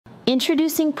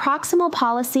Introducing Proximal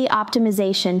Policy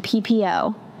Optimization,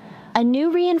 PPO, a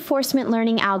new reinforcement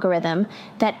learning algorithm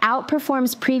that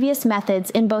outperforms previous methods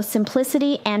in both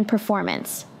simplicity and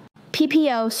performance.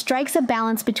 PPO strikes a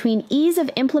balance between ease of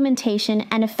implementation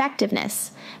and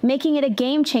effectiveness, making it a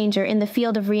game changer in the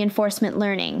field of reinforcement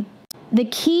learning. The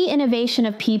key innovation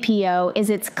of PPO is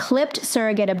its clipped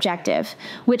surrogate objective,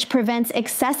 which prevents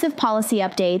excessive policy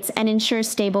updates and ensures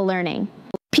stable learning.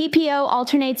 PPO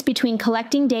alternates between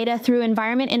collecting data through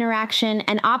environment interaction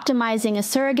and optimizing a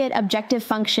surrogate objective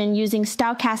function using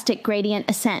stochastic gradient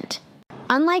ascent.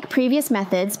 Unlike previous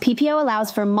methods, PPO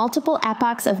allows for multiple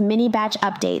epochs of mini-batch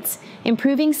updates,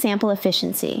 improving sample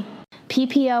efficiency.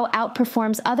 PPO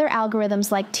outperforms other algorithms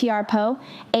like TRPO,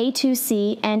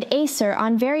 A2C, and Acer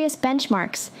on various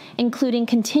benchmarks, including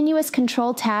continuous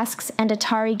control tasks and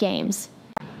Atari games.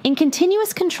 In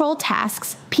continuous control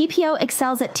tasks, PPO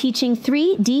excels at teaching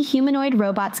 3D humanoid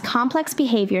robots complex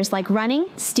behaviors like running,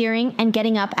 steering, and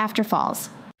getting up after falls.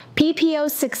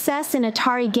 PPO's success in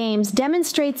Atari games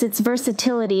demonstrates its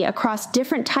versatility across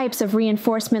different types of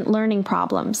reinforcement learning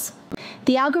problems.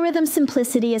 The algorithm's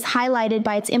simplicity is highlighted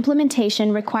by its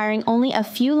implementation requiring only a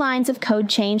few lines of code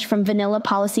change from vanilla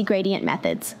policy gradient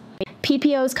methods.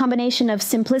 PPO's combination of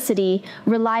simplicity,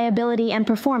 reliability, and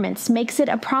performance makes it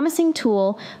a promising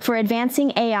tool for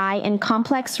advancing AI in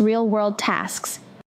complex real-world tasks,